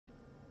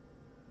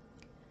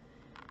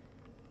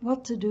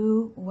What to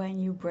do when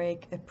you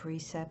break a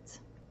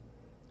precept?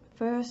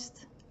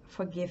 First,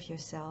 forgive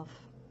yourself.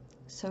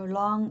 So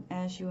long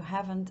as you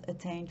haven't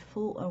attained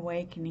full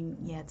awakening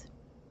yet,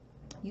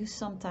 you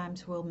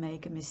sometimes will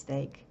make a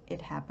mistake.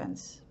 It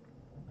happens.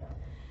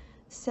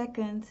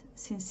 Second,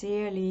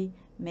 sincerely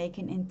make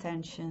an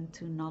intention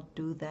to not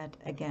do that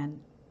again.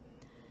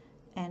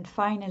 And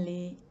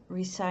finally,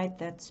 recite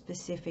that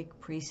specific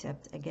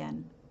precept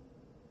again.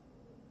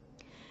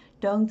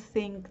 Don't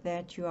think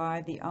that you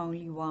are the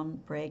only one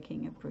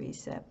breaking a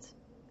precept.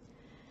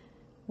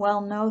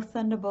 While no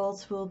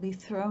thunderbolts will be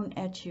thrown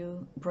at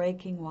you,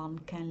 breaking one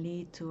can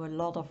lead to a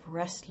lot of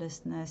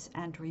restlessness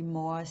and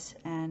remorse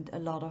and a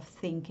lot of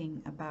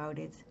thinking about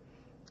it.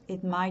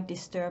 It might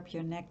disturb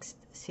your next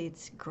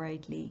sits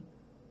greatly.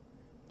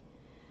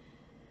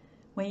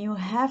 When you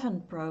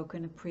haven't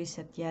broken a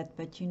precept yet,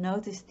 but you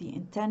notice the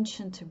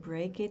intention to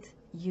break it,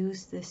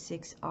 use the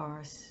 6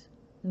 R's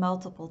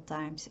multiple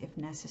times if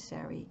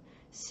necessary.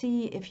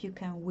 See if you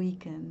can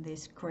weaken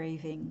this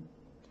craving.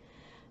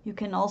 You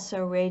can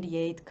also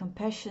radiate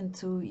compassion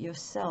to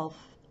yourself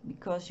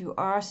because you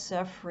are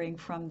suffering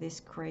from this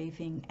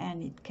craving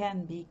and it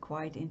can be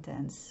quite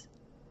intense.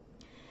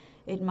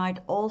 It might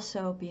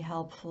also be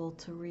helpful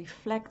to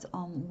reflect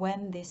on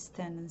when this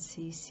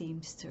tendency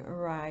seems to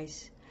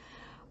arise.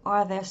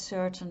 Are there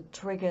certain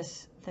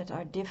triggers that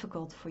are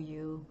difficult for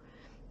you?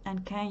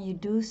 And can you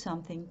do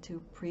something to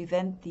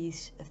prevent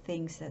these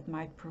things that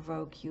might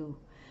provoke you?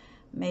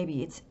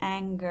 Maybe it's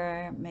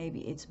anger, maybe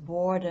it's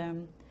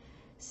boredom.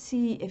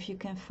 See if you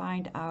can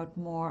find out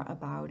more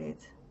about it.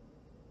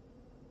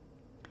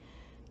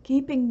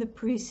 Keeping the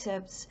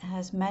precepts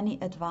has many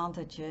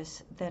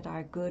advantages that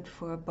are good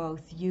for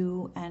both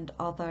you and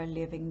other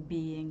living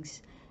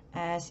beings,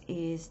 as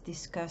is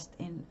discussed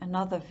in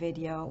another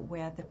video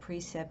where the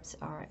precepts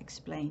are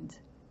explained.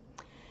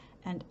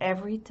 And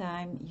every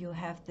time you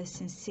have the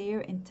sincere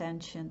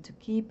intention to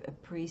keep a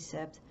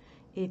precept,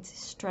 it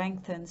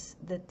strengthens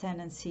the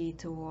tendency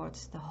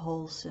towards the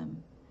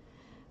wholesome,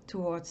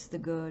 towards the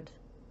good.